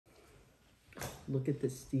Look at the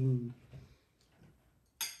steam.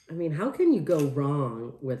 I mean, how can you go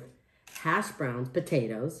wrong with hash browns,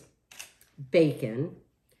 potatoes, bacon,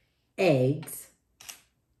 eggs,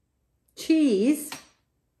 cheese?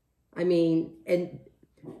 I mean, and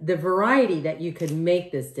the variety that you could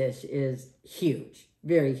make this dish is huge,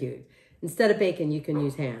 very huge. Instead of bacon, you can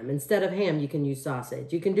use ham. Instead of ham, you can use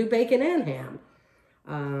sausage. You can do bacon and ham.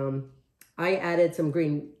 I added some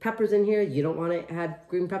green peppers in here. You don't want to add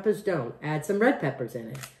green peppers? Don't. Add some red peppers in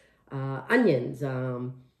it. Onions.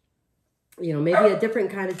 You know, maybe a different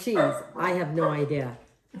kind of cheese. I have no idea.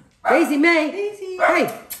 Daisy May. Daisy.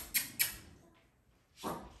 Hey.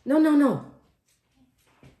 No, no, no.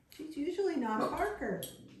 She's usually not a barker.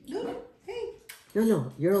 No. Hey. No,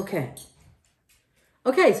 no. You're okay.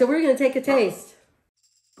 Okay, so we're going to take a taste.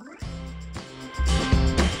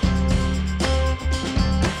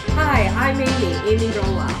 Hi, I'm Amy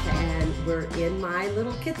Roloff, and we're in my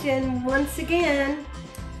little kitchen once again.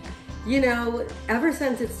 You know, ever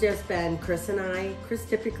since it's just been Chris and I, Chris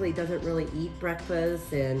typically doesn't really eat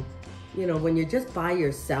breakfast, and, you know, when you're just by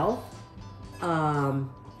yourself,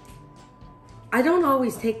 I don't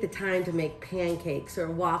always take the time to make pancakes or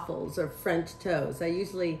waffles or French toast. I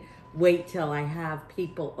usually wait till I have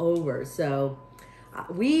people over. So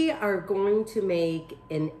we are going to make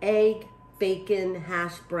an egg, bacon,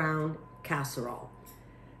 hash brown casserole.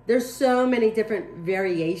 There's so many different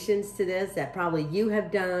variations to this that probably you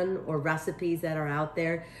have done or recipes that are out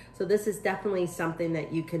there. So this is definitely something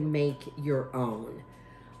that you can make your own.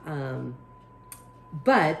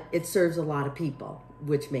 But it serves a lot of people,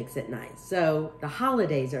 which makes it nice. So the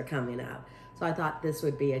holidays are coming up. So I thought this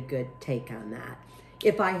would be a good take on that.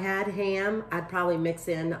 If I had ham, I'd probably mix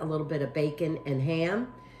in a little bit of bacon and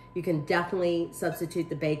ham. You can definitely substitute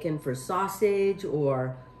the bacon for sausage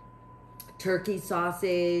or turkey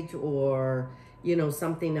sausage or, you know,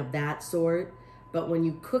 something of that sort. But when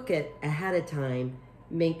you cook it ahead of time,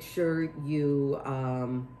 make sure you,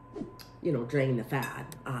 you know, drain the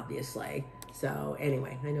fat, obviously. So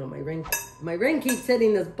anyway, I know my ring keeps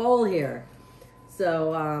hitting this bowl here.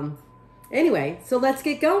 So anyway, so let's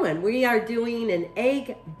get going. We are doing an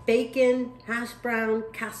egg, bacon, hash brown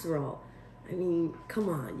casserole. I mean, come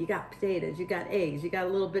on, you got potatoes, you got eggs, you got a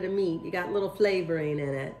little bit of meat, you got a little flavoring in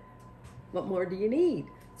it. What more do you need?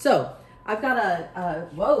 So I've got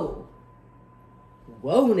whoa,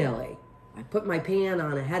 Nelly. I put my pan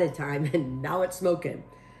on ahead of time and now it's smoking.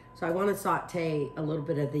 So I want to saute a little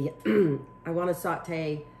bit of the, I want to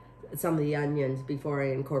saute some of the onions before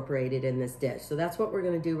I incorporate it in this dish. So that's what we're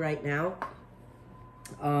going to do right now.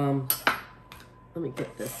 Let me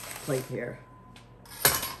get this plate here.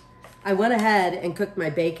 I went ahead and cooked my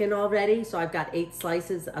bacon already. So I've got 8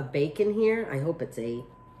 slices of bacon here. I hope it's 8.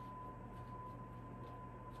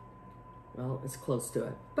 Well, it's close to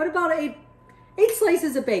it. But about 8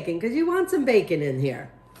 slices of bacon, because you want some bacon in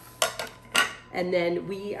here. And then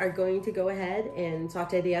we are going to go ahead and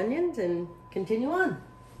saute the onions and continue on.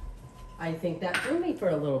 I think that threw me for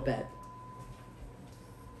a little bit.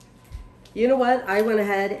 You know what? I went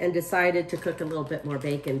ahead and decided to cook a little bit more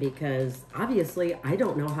bacon because obviously I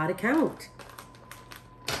don't know how to count.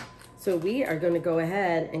 So we are going to go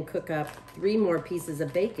ahead and cook up 3 more pieces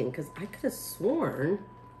of bacon because I could have sworn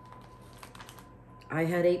I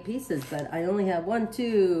had 8 pieces, but I only have 1,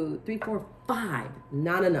 2, 3, 4, 5.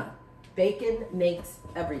 Not enough. Bacon makes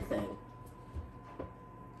everything.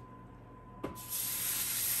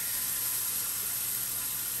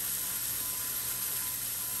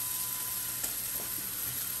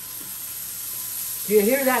 Do you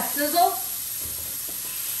hear that sizzle?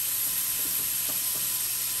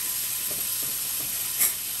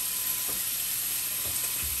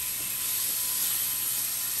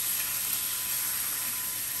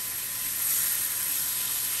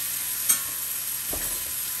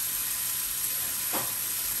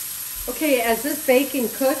 Okay, as this bacon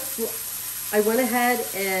cooks, I went ahead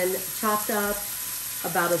and chopped up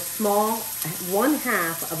about a small,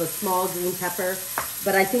 1/2 of a small green pepper,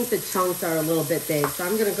 but I think the chunks are a little bit big, so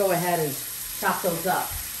I'm gonna go ahead and chop those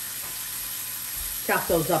up. Chop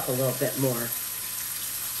those up a little bit more.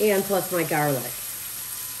 And plus my garlic.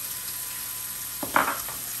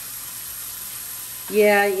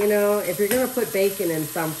 Yeah, you know, if you're gonna put bacon in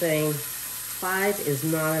something, 5 is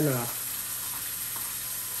not enough.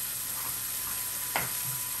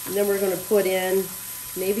 And then we're going to put in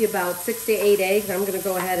maybe about 6 to 8 eggs. I'm going to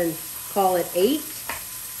go ahead and call it 8.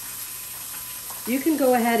 You can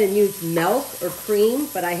go ahead and use milk or cream,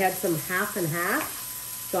 but I had some half and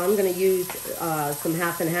half. So I'm going to use some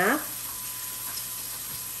half and half.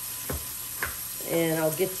 And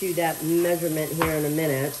I'll get you that measurement here in a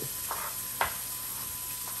minute.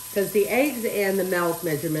 Because the eggs and the milk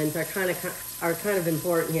measurements are kind of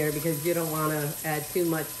important here, because you don't want to add too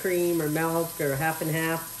much cream or milk or half and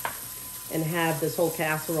half and have this whole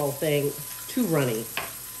casserole thing too runny.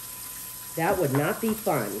 That would not be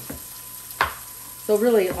fun. So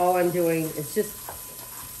really all I'm doing is just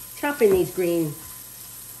chopping these green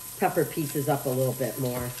pepper pieces up a little bit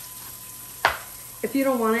more. If you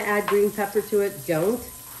don't want to add green pepper to it, don't.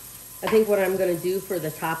 I think what I'm going to do for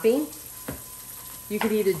the topping, you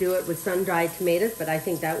could either do it with sun-dried tomatoes, but I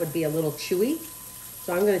think that would be a little chewy.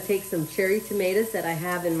 So I'm going to take some cherry tomatoes that I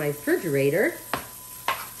have in my refrigerator.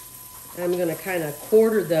 And I'm going to kind of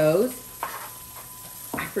quarter those.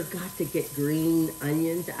 I forgot to get green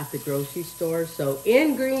onions at the grocery store. So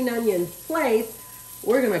in green onion place,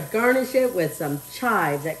 we're going to garnish it with some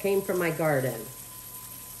chives that came from my garden.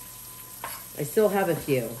 I still have a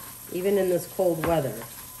few, even in this cold weather.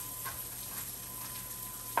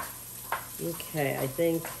 Okay, I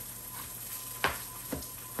think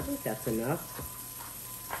that's enough.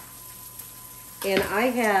 And I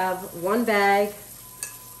have 1 bag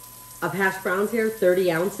of hash browns here,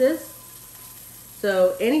 30 ounces.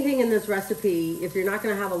 So anything in this recipe, if you're not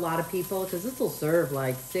gonna have a lot of people, because this will serve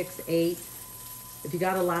like 6, 8. If you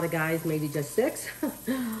got a lot of guys, maybe just 6.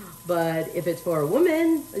 But if it's for a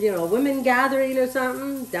woman, you know, a women gathering or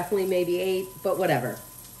something, definitely maybe 8, but whatever.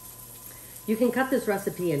 You can cut this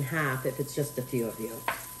recipe in half if it's just a few of you.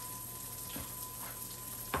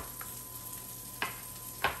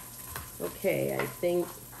 Okay, I think,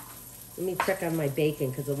 let me check on my bacon,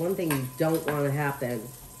 because the one thing you don't want to happen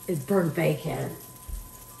is burnt bacon.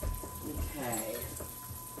 Okay.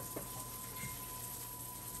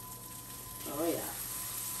 Oh yeah.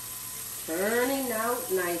 Turning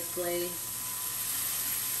out nicely.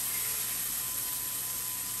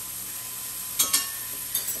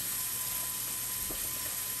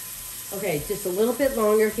 Okay, just a little bit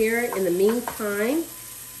longer here. In the meantime,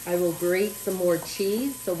 I will grate some more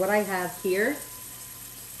cheese. So what I have here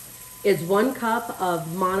is 1 cup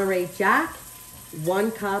of Monterey Jack,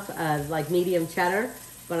 1 cup of like medium cheddar,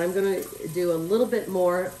 but I'm gonna do a little bit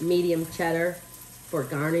more medium cheddar for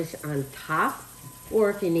garnish on top, or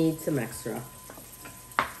if you need some extra.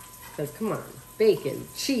 Because come on, bacon,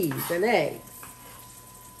 cheese, and eggs.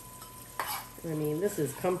 I mean, this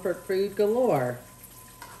is comfort food galore.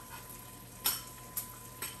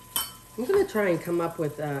 I'm going to try and come up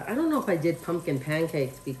with, I don't know if I did pumpkin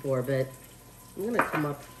pancakes before, but I'm going to come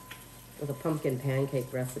up with a pumpkin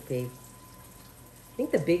pancake recipe. I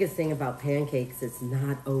think the biggest thing about pancakes is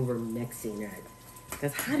not over mixing it.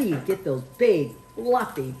 Because how do you get those big,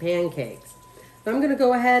 fluffy pancakes? So I'm going to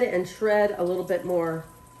go ahead and shred a little bit more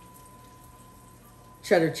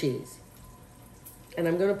cheddar cheese. And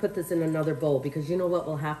I'm going to put this in another bowl, because you know what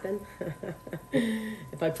will happen?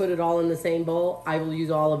 If I put it all in the same bowl, I will use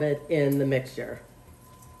all of it in the mixture.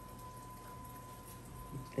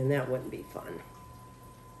 And that wouldn't be fun.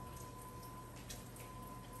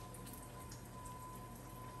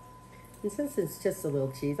 And since it's just a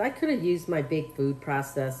little cheese, I could have used my big food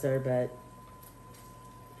processor, but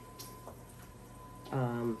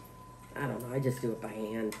I don't know, I just do it by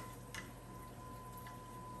hand.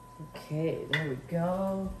 Okay, there we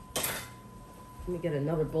go. Let me get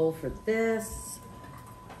another bowl for this.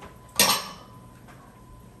 Oh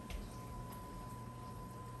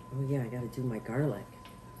yeah, I gotta do my garlic.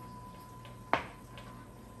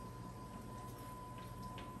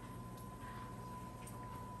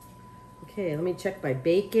 Okay, let me check my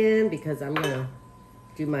bacon, because I'm gonna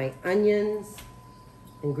do my onions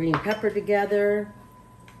and green pepper together.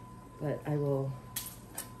 But I will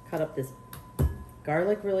cut up this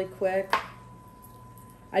garlic really quick.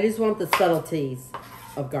 I just want the subtleties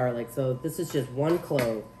of garlic. So this is just 1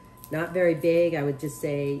 clove. Not very big. I would just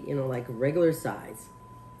say, you know, like regular size.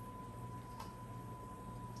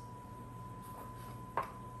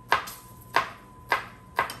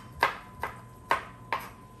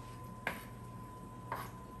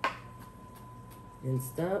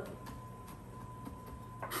 Minced up.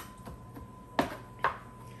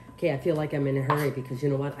 Okay, I feel like I'm in a hurry, because you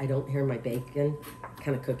know what? I don't hear my bacon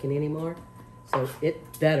kind of cooking anymore. So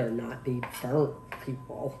it better not be burnt,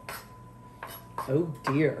 people. Oh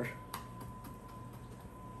dear.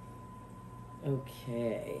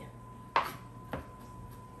 Okay.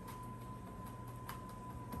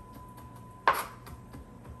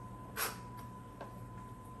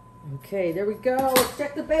 Okay, there we go. Let's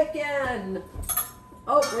check the bacon.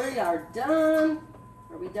 Oh, we are done.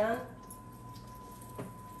 Are we done?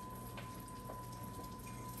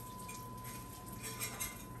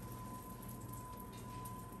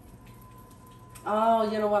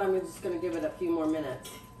 Oh, you know what? I'm just going to give it a few more minutes.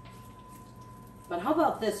 But how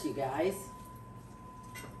about this, you guys?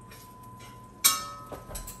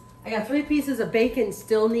 I got 3 pieces of bacon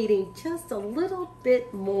still needing just a little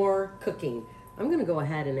bit more cooking. I'm going to go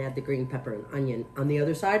ahead and add the green pepper and onion on the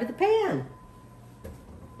other side of the pan.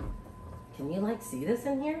 Can you like see this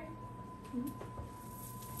in here?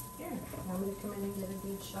 Here, you want me to come in and get a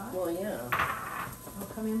good shot? Well, yeah. I'll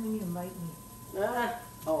come in when you invite me.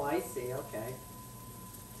 Oh, I see. Okay.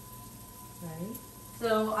 Right?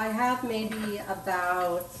 So I have maybe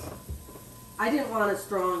about, I didn't want a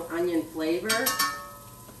strong onion flavor.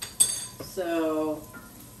 So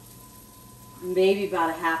maybe about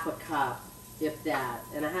a half a cup, if that,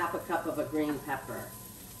 and a half a cup of a green pepper.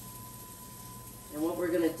 And what we're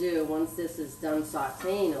going to do, once this is done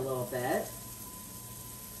sauteing a little bit,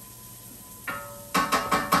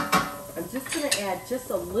 I'm just going to add just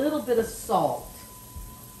a little bit of salt.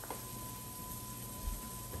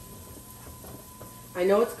 I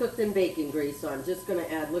know it's cooked in bacon grease, so I'm just going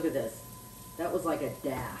to add, look at this. That was like a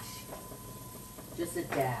dash. Just a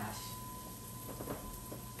dash.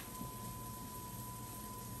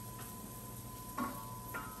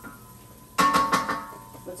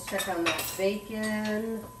 Let's check on that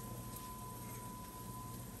bacon.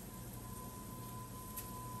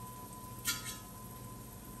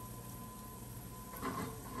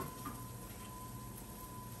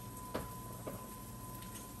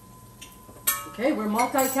 Okay, we're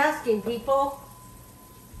multitasking, people.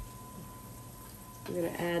 I'm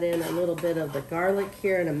going to add in a little bit of the garlic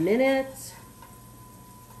here in a minute.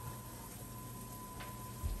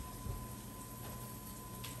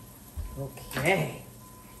 Okay.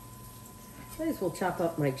 Might as well chop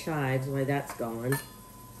up my chives while that's going.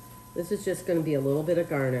 This is just going to be a little bit of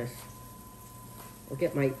garnish. I'll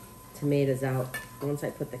get my tomatoes out once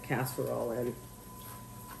I put the casserole in.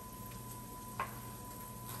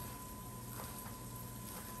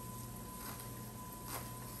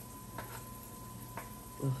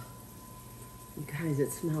 Ugh. You guys,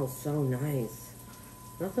 it smells so nice.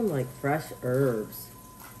 Nothing like fresh herbs.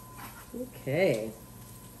 Okay.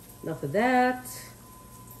 Enough of that.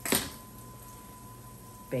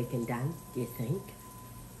 Bacon done, do you think?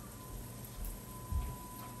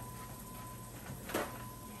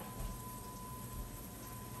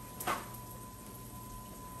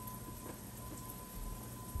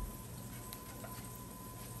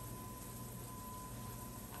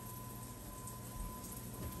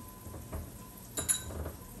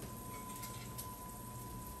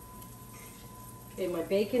 Okay, my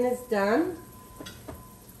bacon is done.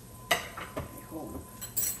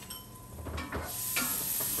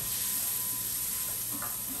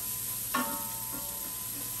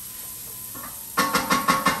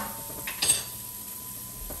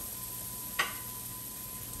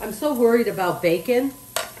 I'm so worried about bacon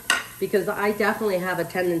because I definitely have a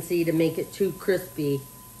tendency to make it too crispy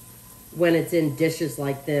when it's in dishes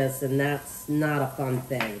like this, and that's not a fun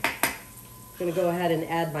thing. I'm gonna go ahead and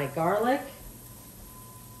add my garlic.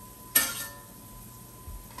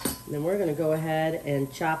 And then we're gonna go ahead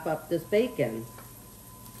and chop up this bacon.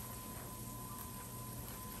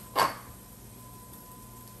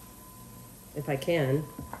 If I can.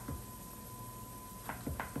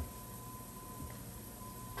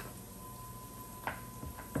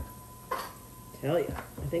 Tell you,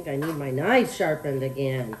 I think I need my knife sharpened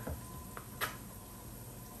again.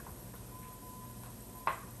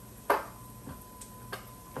 I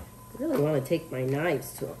really want to take my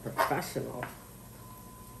knives to a professional.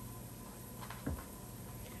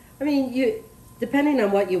 I mean, depending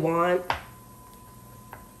on what you want,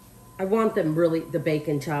 I want them really, the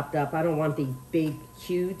bacon chopped up. I don't want the big,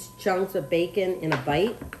 huge chunks of bacon in a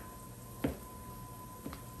bite.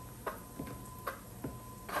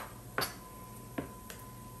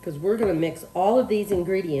 Because we're going to mix all of these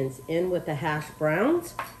ingredients in with the hash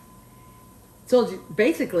browns. So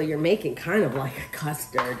basically you're making kind of like a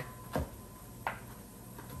custard.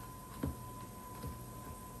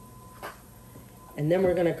 And then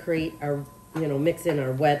we're going to create our, mix in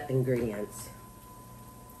our wet ingredients.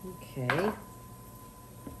 Okay.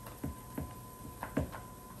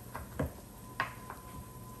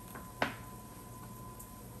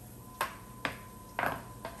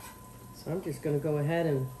 So I'm just going to go ahead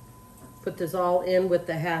and put this all in with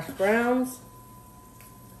the hash browns.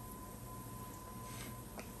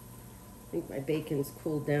 I think my bacon's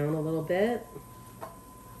cooled down a little bit.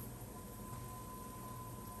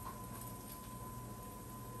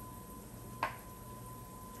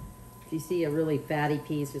 If you see a really fatty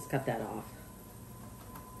piece, just cut that off.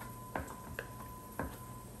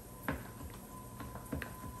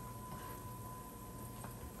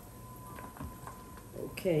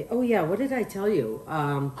 Okay. Oh yeah, what did I tell you?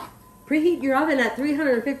 Preheat your oven at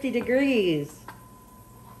 350 degrees.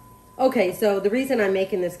 Okay, so the reason I'm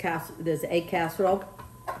making this egg casserole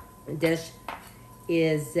dish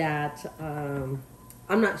is that I'm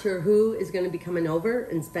not sure who is going to be coming over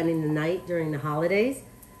and spending the night during the holidays,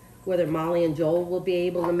 whether Molly and Joel will be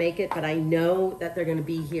able to make it, but I know that they're going to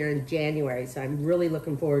be here in January, so I'm really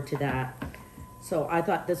looking forward to that. So I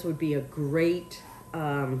thought this would be a great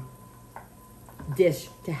dish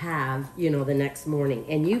to have, you know, the next morning.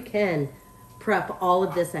 And you can prep all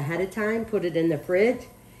of this ahead of time, put it in the fridge,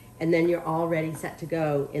 and then you're all ready, set to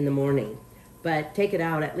go in the morning. But take it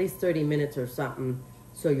out at least 30 minutes or something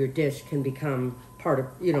so your dish can become part of,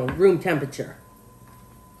 you know, room temperature.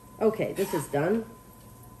 Okay, this is done.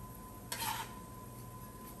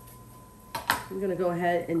 I'm gonna go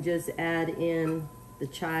ahead and just add in the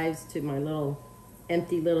chives to my little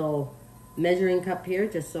empty little measuring cup here,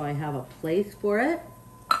 just so I have a place for it.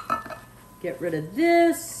 Get rid of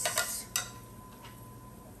this,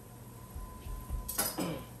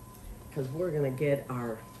 because we're gonna get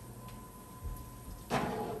our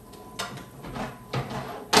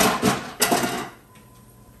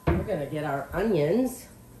onions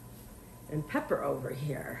and pepper over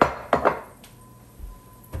here.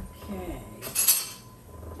 Okay.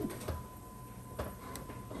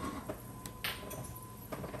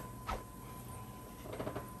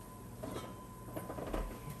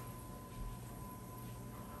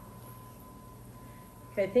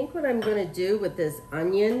 Okay, I think what I'm going to do with this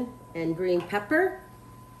onion and green pepper,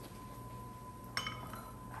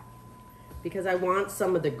 because I want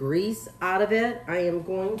some of the grease out of it, I am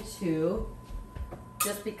going to,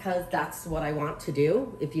 just because that's what I want to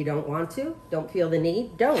do. If you don't want to, don't feel the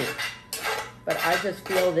need, don't. But I just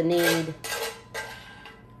feel the need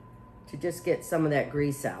to just get some of that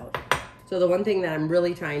grease out. So the one thing that I'm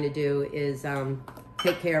really trying to do is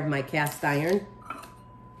take care of my cast iron.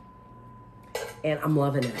 And I'm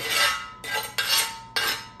loving it.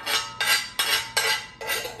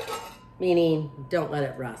 Meaning, don't let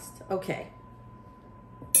it rust. Okay.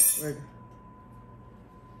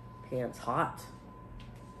 Pan's hot.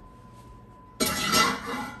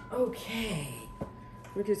 Okay.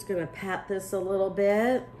 We're just gonna pat this a little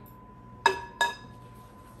bit.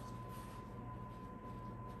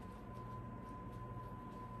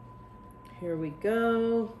 Here we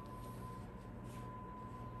go.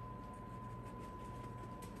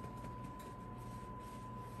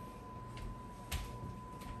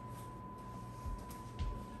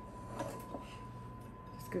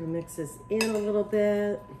 Gonna mix this in a little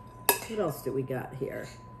bit. What else do we got here?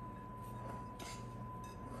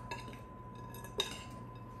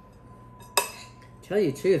 Tell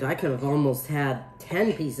you the truth, I could have almost had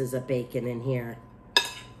 10 pieces of bacon in here.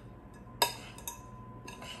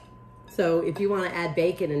 So if you want to add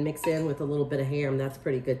bacon and mix in with a little bit of ham, that's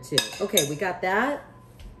pretty good too. Okay, we got that.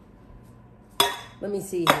 Let me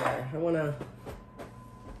see here. I wanna,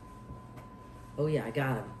 oh yeah, I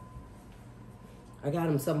got him. I got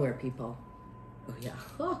them somewhere, people. Oh, yeah.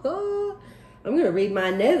 I'm going to read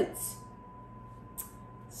my notes.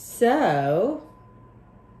 So,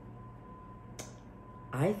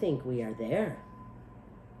 I think we are there.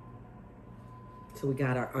 So, we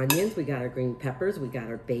got our onions, we got our green peppers, we got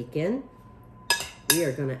our bacon. We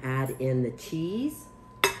are going to add in the cheese.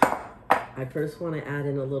 I first want to add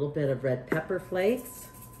in a little bit of red pepper flakes,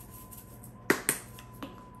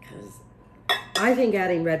 because I think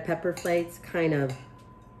adding red pepper flakes kind of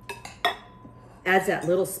adds that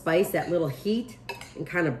little spice, that little heat, and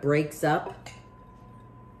kind of breaks up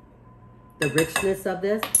the richness of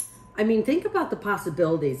this. I mean, think about the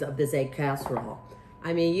possibilities of this egg casserole.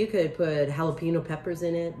 I mean, you could put jalapeno peppers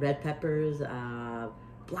in it, red peppers,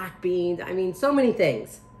 black beans. I mean, so many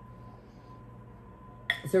things.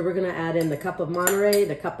 So we're gonna add in the cup of Monterey,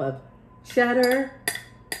 the cup of cheddar.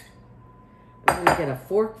 I'm gonna get a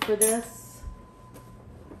fork for this.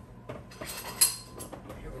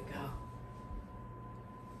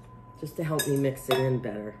 Just to help me mix it in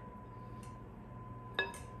better.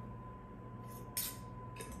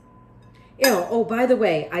 You know, oh, by the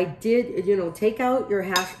way, I did, you know, take out your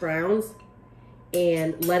hash browns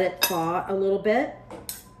and let it thaw a little bit.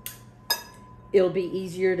 It'll be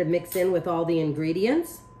easier to mix in with all the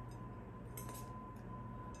ingredients.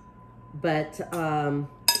 But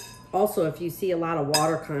also, if you see a lot of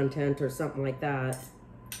water content or something like that,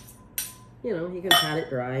 you know, you can pat it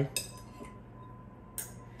dry.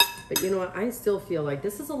 But you know what, I still feel like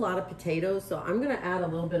this is a lot of potatoes, so I'm gonna add a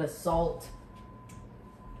little bit of salt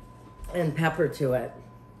and pepper to it.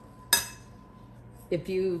 If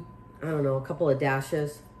you, I don't know, a couple of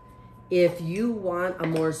dashes. If you want a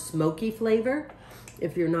more smoky flavor,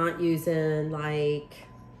 if you're not using like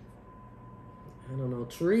I don't know,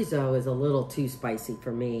 chorizo is a little too spicy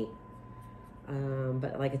for me.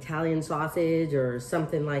 But like Italian sausage or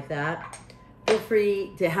something like that. Feel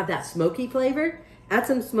free to have that smoky flavor. Add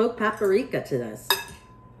some smoked paprika to this.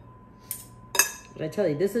 But I tell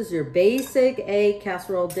you, this is your basic egg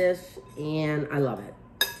casserole dish, and I love it.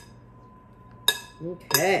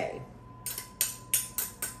 Okay.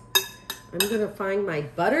 I'm gonna find my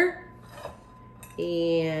butter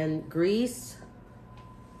and grease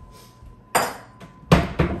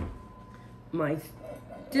my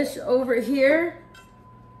dish over here.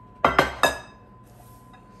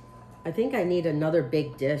 I think I need another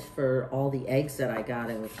big dish for all the eggs that I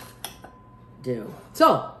gotta do.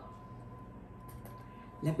 So,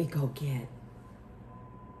 let me go get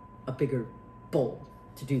a bigger bowl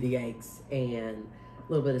to do the eggs and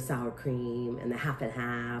a little bit of sour cream and the half and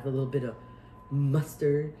half, a little bit of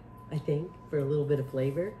mustard, I think, for a little bit of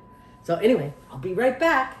flavor. So anyway, I'll be right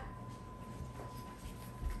back.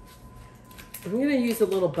 I'm gonna use a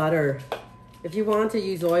little butter. If you want to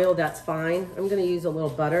use oil, that's fine. I'm gonna use a little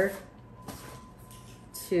butter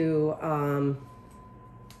to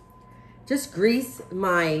just grease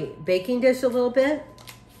my baking dish a little bit.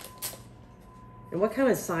 And what kind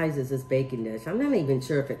of size is this baking dish? I'm not even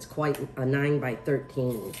sure if it's quite a 9 by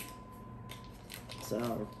 13.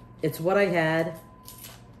 So it's what I had.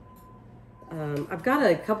 I've got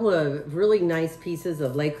a couple of really nice pieces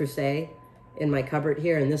of Le Creuset in my cupboard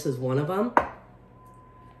here, and this is one of them.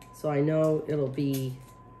 So I know it'll be,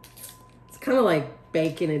 it's kind of like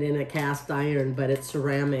baking it in a cast iron, but it's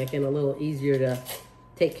ceramic and a little easier to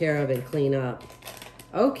take care of and clean up.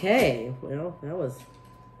 Okay, well, that was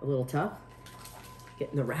a little tough.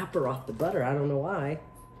 Getting the wrapper off the butter, I don't know why.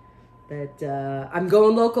 But I'm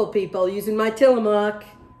going local, people, using my Tillamook.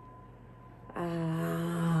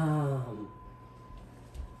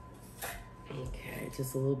 Okay,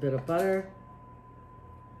 just a little bit of butter.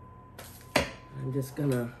 I'm just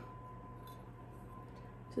gonna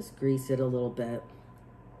just grease it a little bit.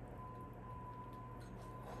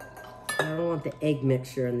 I don't want the egg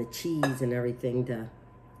mixture and the cheese and everything to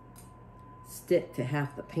stick to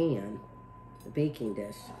half the pan, the baking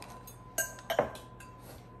dish.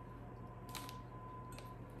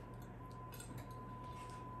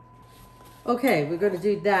 Okay, we're gonna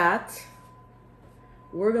do that.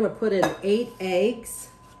 We're gonna put in 8 eggs.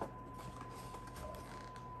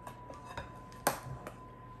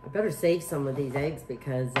 I better save some of these eggs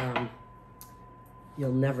because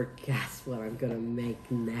you'll never guess what I'm gonna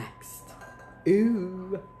make next.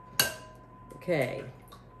 Ooh. Okay.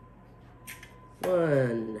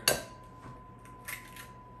 1,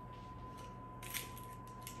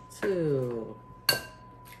 2,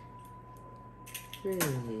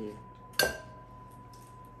 3,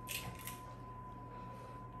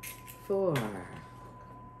 4.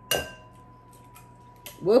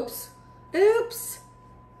 Whoops. Oops.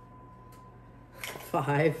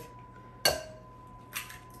 5. Oh,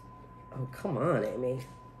 come on, Amy.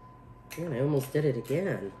 Man, I almost did it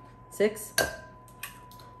again. 6,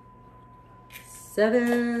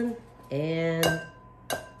 7, and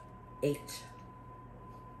 8.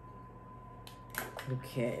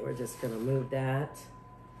 Okay, we're just gonna move that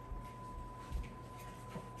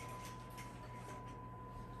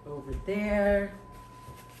over there.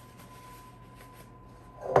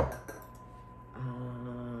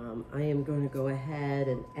 I am going to go ahead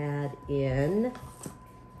and add in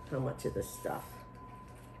how much of this stuff?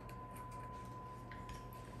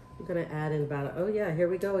 I'm going to add in about, oh yeah, here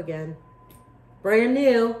we go again. Brand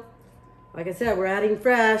new. Like I said, we're adding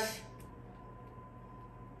fresh.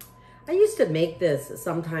 I used to make this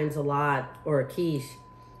sometimes a lot, or a quiche,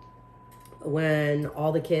 when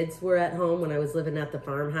all the kids were at home, when I was living at the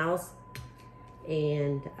farmhouse.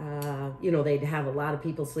 And, you know, they'd have a lot of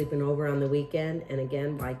people sleeping over on the weekend. And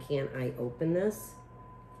again, why can't I open this?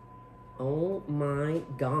 Oh my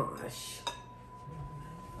gosh.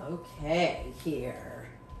 Okay, here.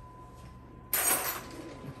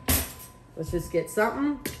 Let's just get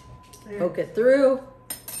something, poke it through.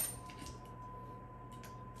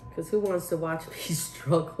 Because who wants to watch me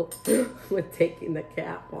struggle with taking the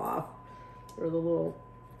cap off, or the little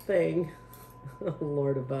thing? Oh,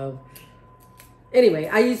 Lord above. Anyway,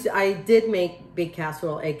 I did make big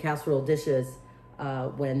casserole, egg casserole dishes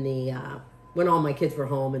when all my kids were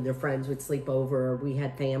home and their friends would sleep over, or we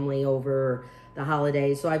had family over the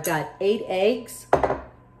holidays. So I've got 8 eggs.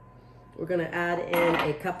 We're gonna add in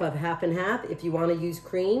a cup of half and half. If you wanna use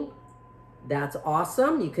cream, that's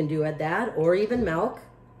awesome. You can do that, or even milk.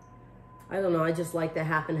 I don't know, I just like the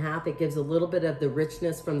half and half. It gives a little bit of the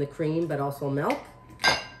richness from the cream, but also milk.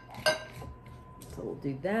 So we'll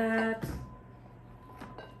do that.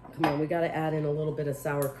 Come on, we got to add in a little bit of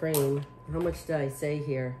sour cream. How much did I say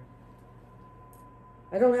here?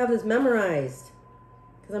 I don't have this memorized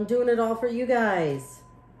because I'm doing it all for you guys.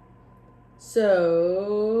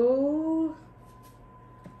 So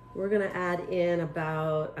we're going to add in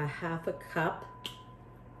about a half a cup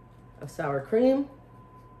of sour cream.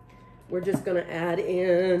 We're just going to add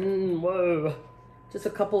in, just a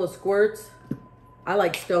couple of squirts. I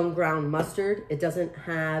like stone ground mustard. It doesn't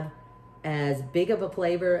have as big of a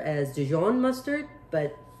flavor as Dijon mustard,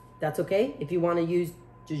 but that's okay. If you want to use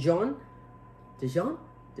Dijon,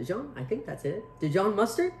 I think that's it. Dijon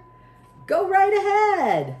mustard, go right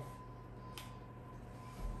ahead.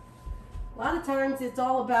 A lot of times it's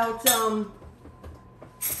all about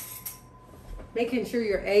making sure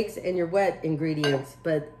your eggs and your wet ingredients,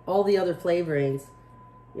 but all the other flavorings,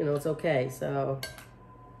 you know, it's okay. So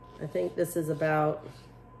I think this is about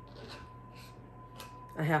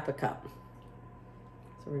a half a cup.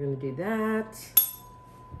 So we're gonna do that.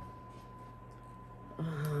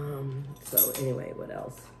 So anyway, what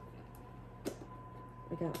else?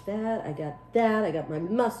 I got that, I got that, I got my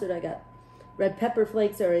mustard, I got red pepper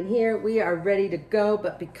flakes are in here. We are ready to go,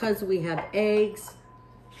 but because we have eggs,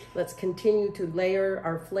 let's continue to layer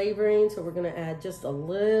our flavoring. So we're gonna add just a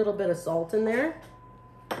little bit of salt in there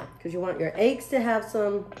because you want your eggs to have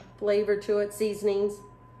some flavor to it, seasonings.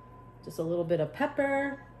 Just a little bit of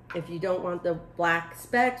pepper. If you don't want the black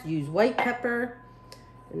specks, use white pepper.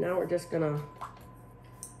 And now we're just gonna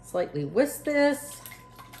slightly whisk this.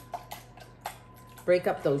 Break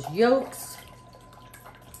up those yolks.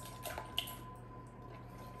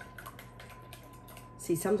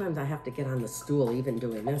 See, sometimes I have to get on the stool even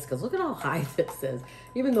doing this because look at how high this is,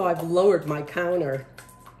 even though I've lowered my counter.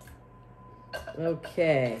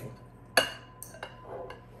 Okay.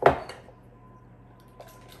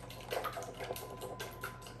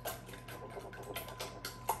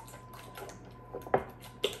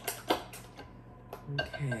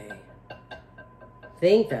 Okay, I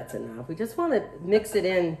think that's enough. We just want to mix it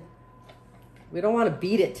in. We don't want to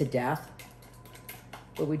beat it to death,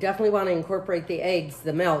 but we definitely want to incorporate the eggs,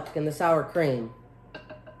 the milk, and the sour cream.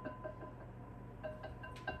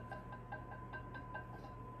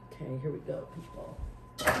 Okay, here we go, people.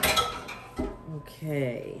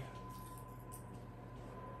 Okay.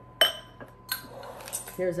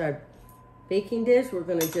 Here's our baking dish. We're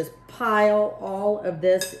going to just pile all of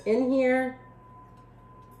this in here.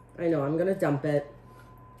 I know, I'm gonna dump it.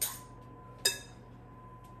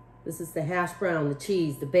 This is the hash brown, the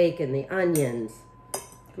cheese, the bacon, the onions,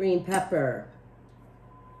 green pepper.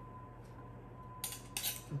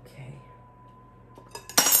 Okay.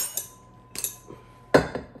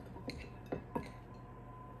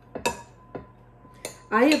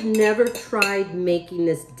 I have never tried making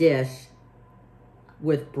this dish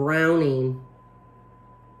with browning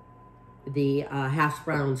the hash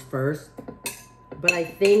browns first. But I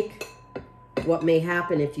think what may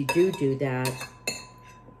happen if you do that,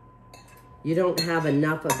 you don't have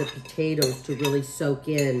enough of the potatoes to really soak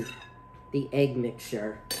in the egg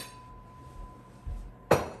mixture.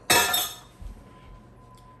 So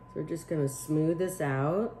we're just gonna smooth this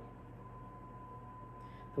out.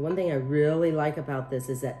 The one thing I really like about this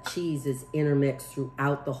is that cheese is intermixed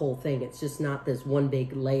throughout the whole thing. It's just not this one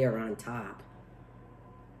big layer on top.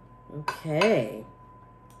 Okay.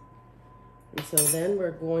 And so then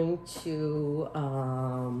we're going to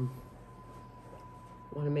want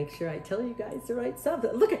to make sure I tell you guys the right stuff.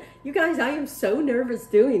 Look at you guys, I am so nervous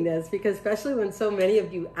doing this because especially when so many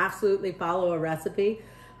of you absolutely follow a recipe,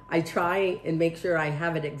 I try and make sure I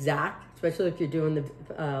have it exact, especially if you're doing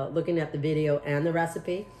the looking at the video and the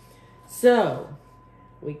recipe. So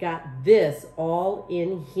we got this all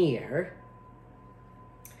in here.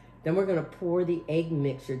 Then we're gonna pour the egg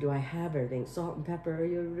mixture. Do I have everything? Salt and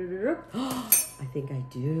pepper. I think I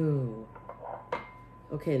do.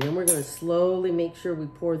 Okay, and then we're gonna slowly make sure we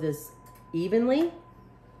pour this evenly.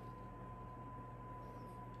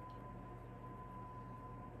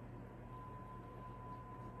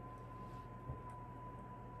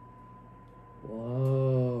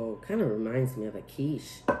 Whoa, kind of reminds me of a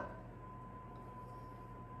quiche.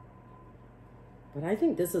 But I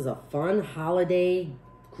think this is a fun holiday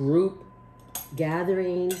group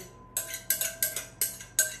gathering.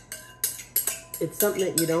 It's something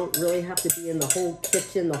that you don't really have to be in the whole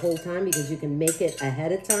kitchen the whole time because you can make it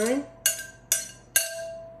ahead of time.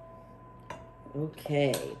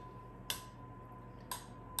 Okay.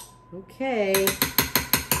 Okay.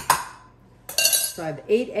 So I have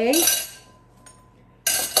 8 eggs.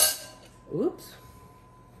 Oops.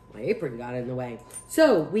 My apron got in the way.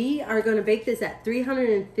 So we are going to bake this at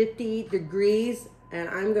 350 degrees, and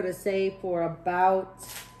I'm going to say for about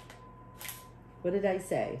What did I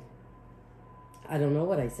say? I don't know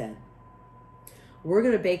what I said. We're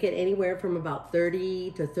going to bake it anywhere from about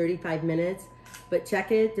 30 to 35 minutes. But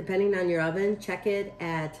check it, depending on your oven, check it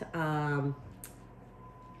at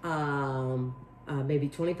maybe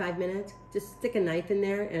 25 minutes. Just stick a knife in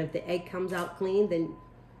there, and if the egg comes out clean, then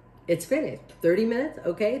it's finished. 30 minutes,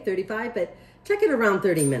 okay, 35, but check it around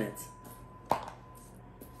 30 minutes.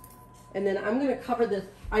 And then I'm gonna cover this.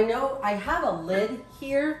 I know I have a lid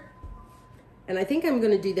here, and I think I'm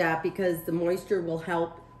gonna do that because the moisture will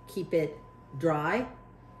help keep it dry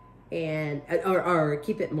and or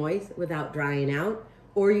keep it moist without drying out.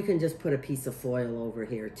 Or you can just put a piece of foil over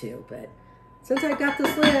here too. But since I got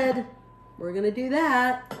this lid, we're gonna do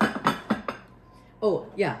that. Oh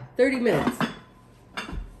yeah, 30 minutes.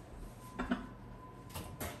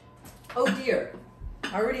 Oh dear,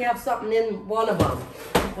 I already have something in one of them,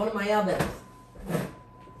 one of my ovens.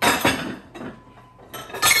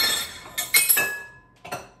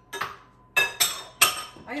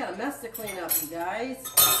 I got a mess to clean up, you guys.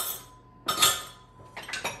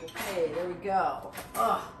 Okay, there we go.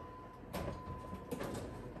 Ugh.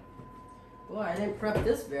 Boy, I didn't prep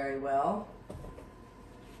this very well.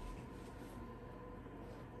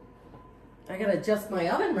 I gotta adjust my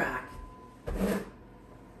oven rack.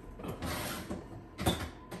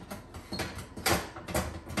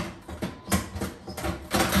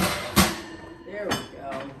 There we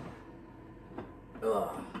go. Ugh.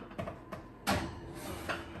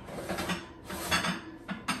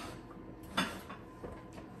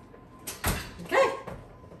 Okay,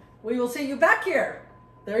 we will see you back here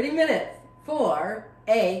 30 minutes for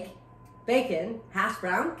egg, bacon, hash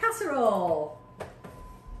brown casserole.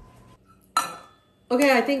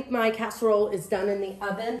 Okay, I think my casserole is done in the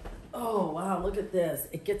oven. Oh, wow, look at this.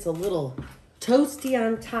 It gets a little toasty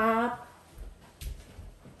on top.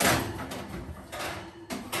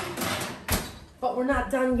 But we're not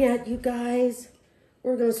done yet, you guys.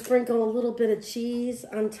 We're gonna sprinkle a little bit of cheese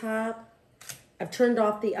on top. I've turned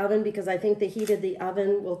off the oven because I think the heat of the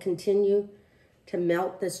oven will continue to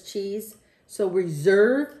melt this cheese. So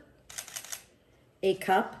reserve a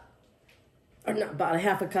cup, or not, about a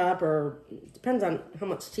half a cup, or depends on how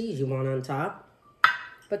much cheese you want on top.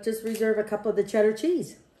 But just reserve a cup of the cheddar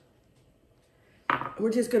cheese.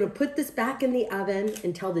 We're just gonna put this back in the oven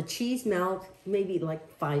until the cheese melts, maybe like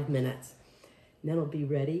 5 minutes. And then it'll be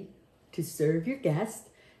ready to serve your guests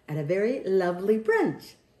at a very lovely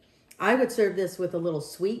brunch. I would serve this with a little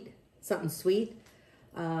sweet, something sweet.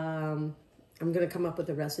 I'm gonna come up with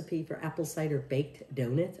a recipe for apple cider baked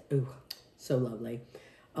donuts. Ooh, so lovely.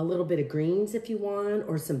 A little bit of greens if you want,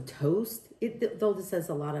 or some toast. Though this has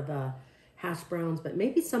a lot of hash browns, but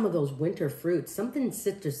maybe some of those winter fruits, something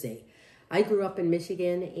citrusy. I grew up in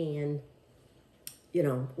Michigan, and you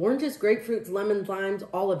know, oranges, grapefruits, lemons, limes,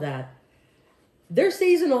 all of that. They're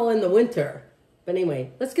seasonal in the winter. But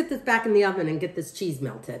anyway, let's get this back in the oven and get this cheese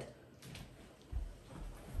melted.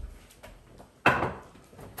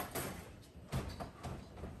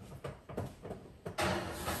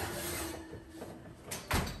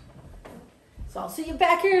 So I'll see you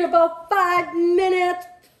back here in about 5 minutes.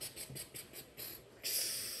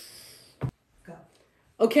 Go.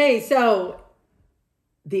 Okay, so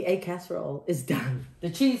the egg casserole is done. The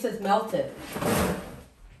cheese has melted.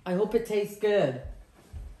 I hope it tastes good.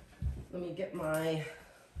 Let me get my,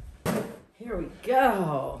 here we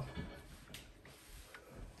go.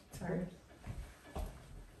 Sorry.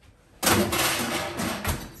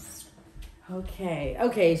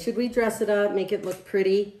 Okay, should we dress it up, make it look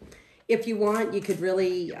pretty? If you want, you could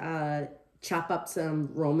really chop up some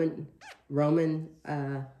Roma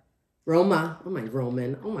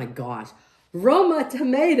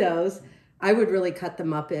tomatoes. I would really cut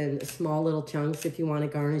them up in small little chunks if you want to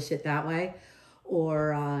garnish it that way.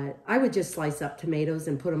 Or I would just slice up tomatoes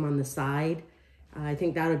and put them on the side. I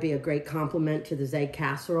think that would be a great compliment to this egg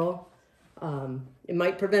casserole. It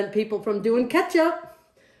might prevent people from doing ketchup,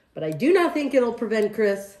 but I do not think it'll prevent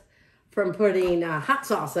Chris from putting hot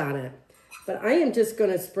sauce on it. But I am just going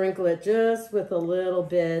to sprinkle it just with a little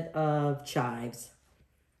bit of chives.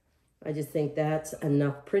 I just think that's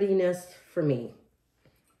enough prettiness for me.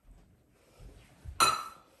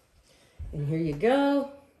 And here you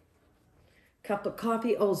go. Cup of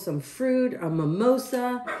coffee. Oh, some fruit, a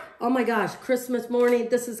mimosa. Oh my gosh, Christmas morning.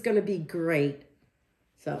 This is going to be great.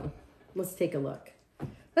 So let's take a look.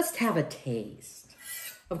 Let's have a taste.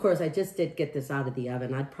 Of course, I just did get this out of the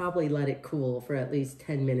oven. I'd probably let it cool for at least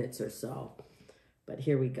 10 minutes or so. But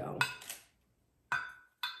here we go.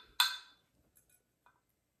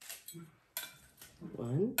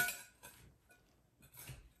 One.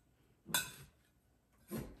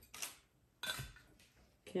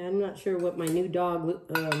 Okay, I'm not sure what my new dog,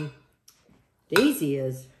 Daisy,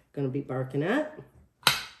 is going to be barking at.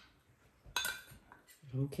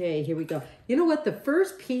 Okay, here we go. You know what? The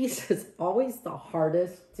first piece is always the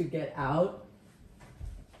hardest to get out.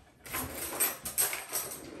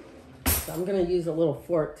 So I'm going to use a little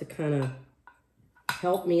fork to kind of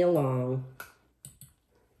help me along.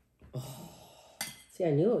 Oh, see,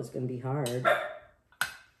 I knew it was going to be hard.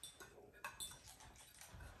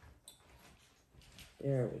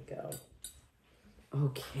 There we go.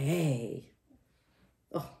 Okay.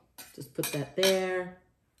 Oh, just put that there.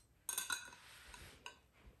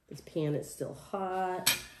 This pan is still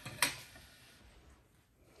hot.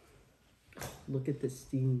 Oh, look at the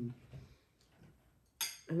steam.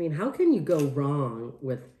 I mean, how can you go wrong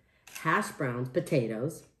with hash browns,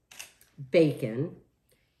 potatoes, bacon,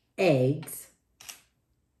 eggs,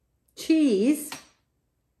 cheese?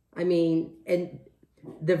 I mean, and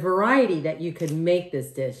the variety that you could make this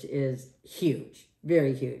dish is huge,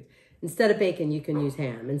 very huge. Instead of bacon, you can use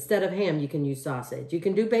ham. Instead of ham, you can use sausage. You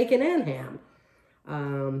can do bacon and ham.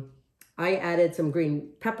 I added some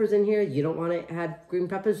green peppers in here. You don't want to add green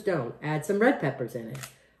peppers? Don't. Add some red peppers in it.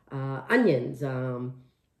 Onions. You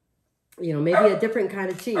know, maybe a different kind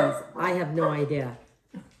of cheese. I have no idea.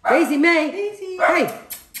 Daisy May! Daisy! Hey!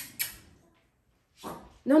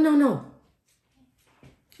 No, no, no.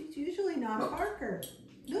 She's usually not a barker.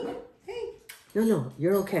 Look, hey. No, no,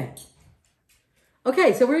 you're okay.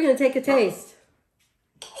 Okay, so we're going to take a taste.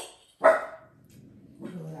 Oh,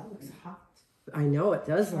 that looks hot. I know, it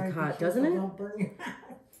does look hot, doesn't it? Don't burn your mouth.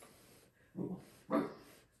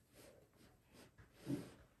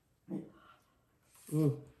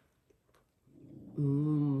 Mm.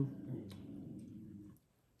 Mm.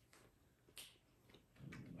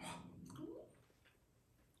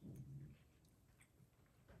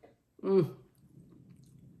 Mm.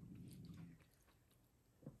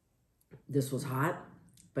 This was hot,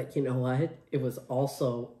 but you know what? It was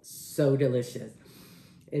also so delicious.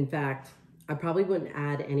 In fact, I probably wouldn't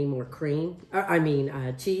add any more cream,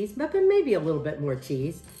 cheese, but maybe a little bit more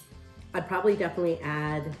cheese. I'd probably definitely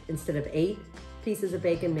add, instead of 8 pieces of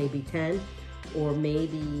bacon, maybe 10, or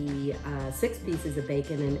maybe 6 pieces of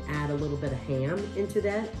bacon and add a little bit of ham into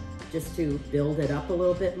that, just to build it up a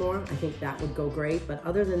little bit more. I think that would go great, but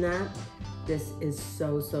other than that, this is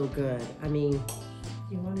so, so good. I mean...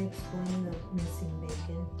 Do you want to explain the missing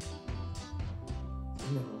bacon?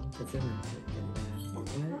 No, because they're not good.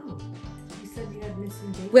 Oh, you said you had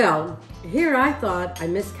missing bacon? Well, here I thought I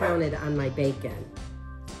miscounted on my bacon.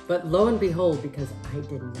 But lo and behold, because I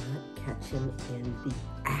did not catch him in the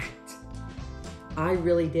act, I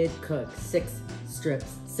really did cook 6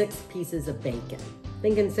 strips, 6 pieces of bacon,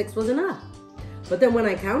 thinking 6 was enough. But then when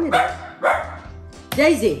I counted it,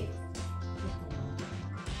 Daisy!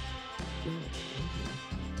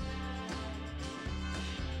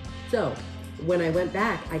 So, when I went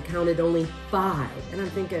back, I counted only 5. And I'm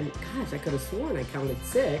thinking, gosh, I could have sworn I counted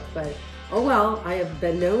 6, but oh well, I have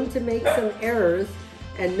been known to make some errors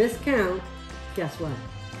and miscount. Guess what?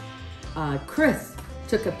 Chris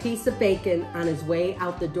took a piece of bacon on his way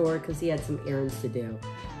out the door because he had some errands to do.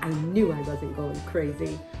 I knew I wasn't going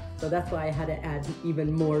crazy, so that's why I had to add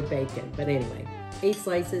even more bacon. But anyway, 8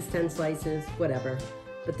 slices, 10 slices, whatever.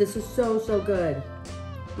 But this is so, so good.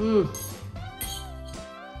 Mmm.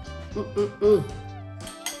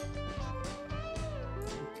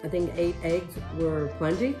 I think 8 eggs were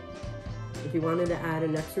plenty. If you wanted to add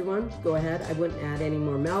an extra one, go ahead. I wouldn't add any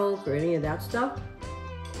more milk or any of that stuff.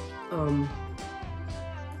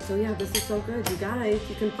 So yeah, this is so good. You guys,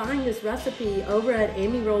 you can find this recipe over at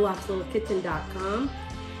amyroloffslittlekitchen.com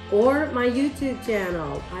or my YouTube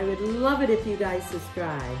channel. I would love it if you guys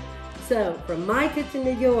subscribe. So from my kitchen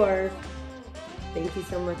to yours, thank you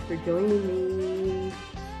so much for joining me.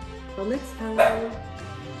 Till next time.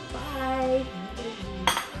 Bye.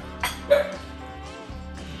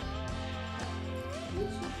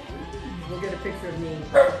 We'll get a picture of me.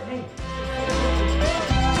 Hang